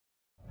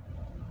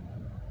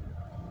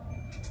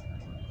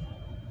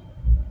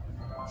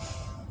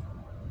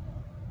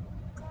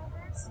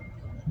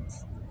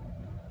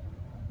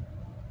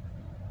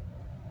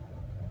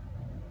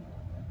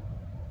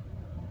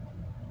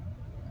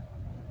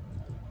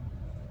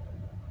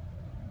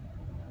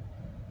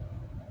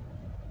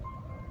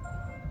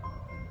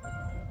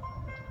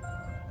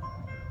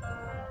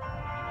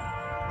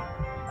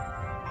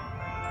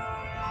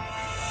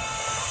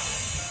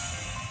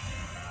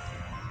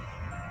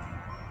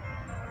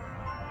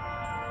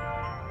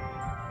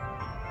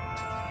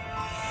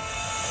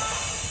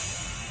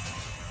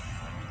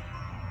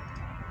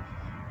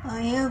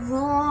I have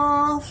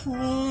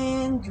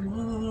often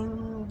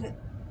dreamed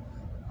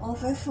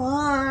of a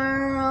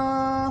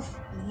far-off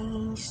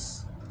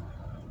place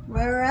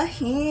where a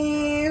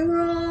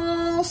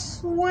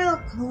hero's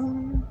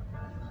welcome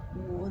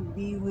would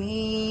be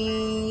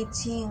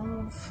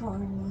waiting for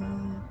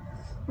me,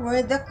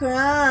 where the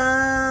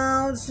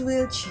crowds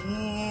will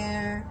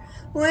cheer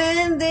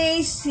when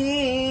they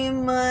see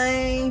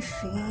my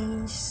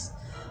face,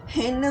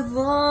 and a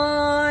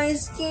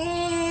voice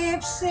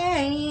keeps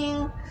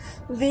saying,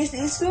 "This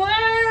is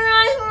where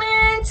I'm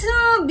meant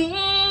to be."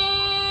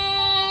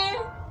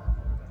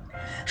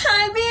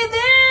 I'll be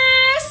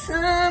there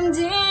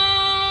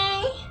someday.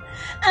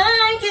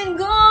 I can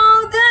go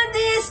the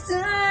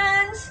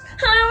distance.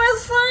 I will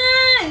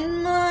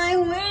find my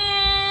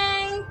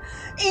way.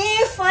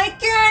 If I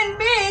can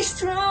be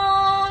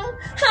strong,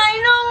 I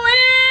know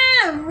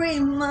every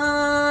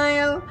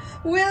mile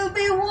will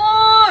be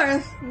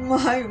worth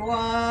my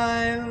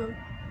while.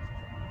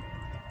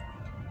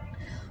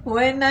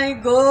 When I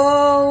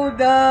go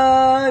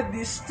the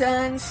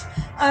distance,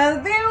 I'll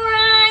be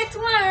right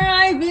where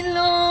I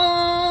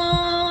belong.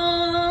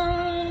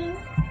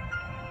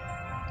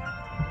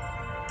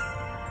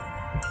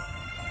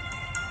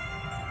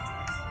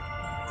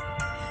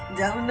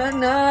 Down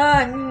an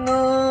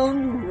unknown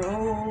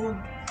road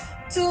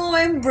to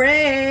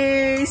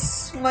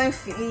embrace my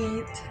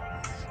feet.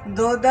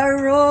 Though the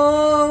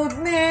road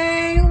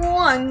may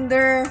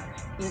wander,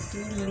 it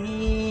will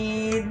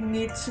lead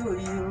me to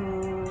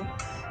you.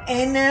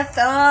 And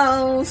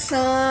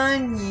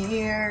 1,000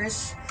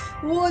 years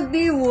would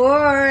be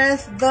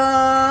worth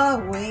the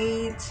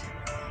wait.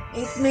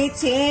 It may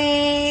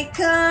take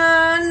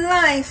a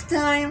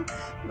lifetime,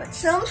 but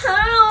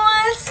somehow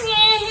I'll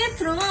see it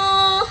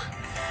through.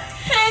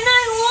 And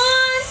I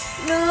won't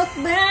look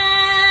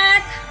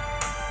back.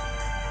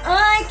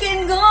 I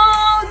can go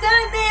the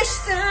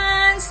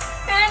distance,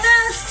 and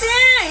I'll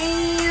stay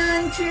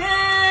on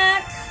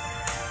track.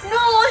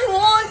 No, I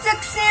won't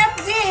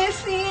accept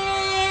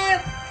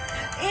defeat.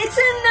 It's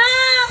an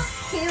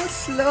uphill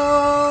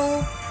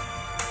slope,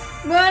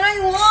 but I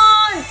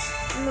won't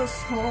lose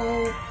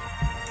hope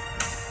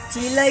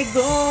till I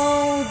go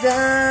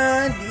the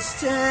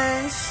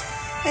distance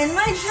and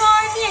my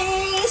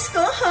journey is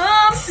complete.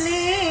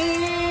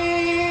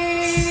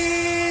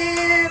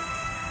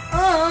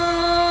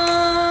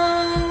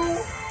 Oh,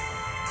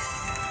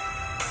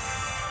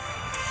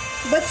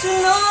 but to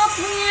look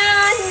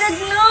beyond the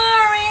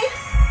glory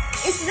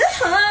is the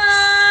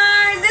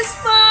hardest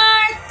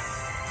part.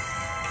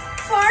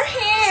 For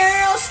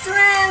hero's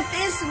strength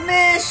is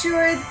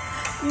measured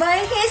by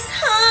his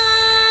heart.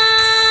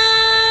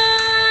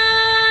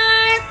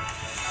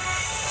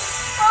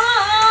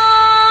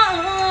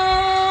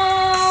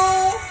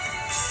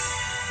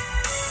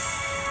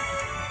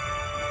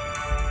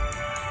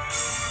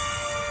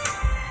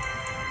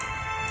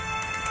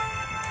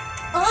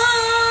 Oh,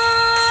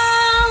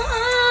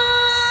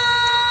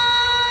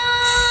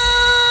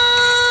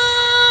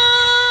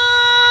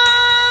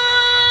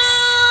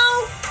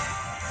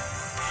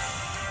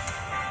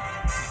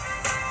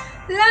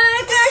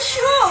 like a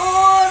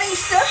shooting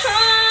star,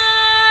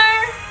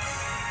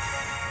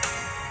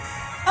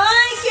 I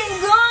can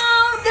go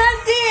the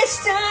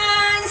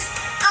distance.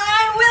 I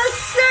will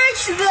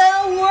search the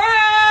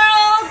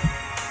world.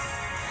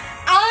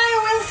 I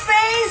will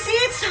face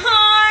its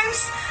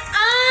harms. I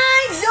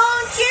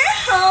don't care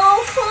how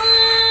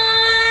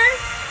far.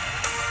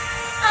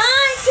 I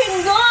can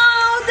go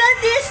the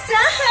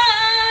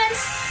distance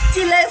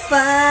till I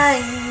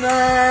find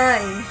my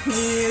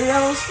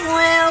hero's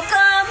welcome.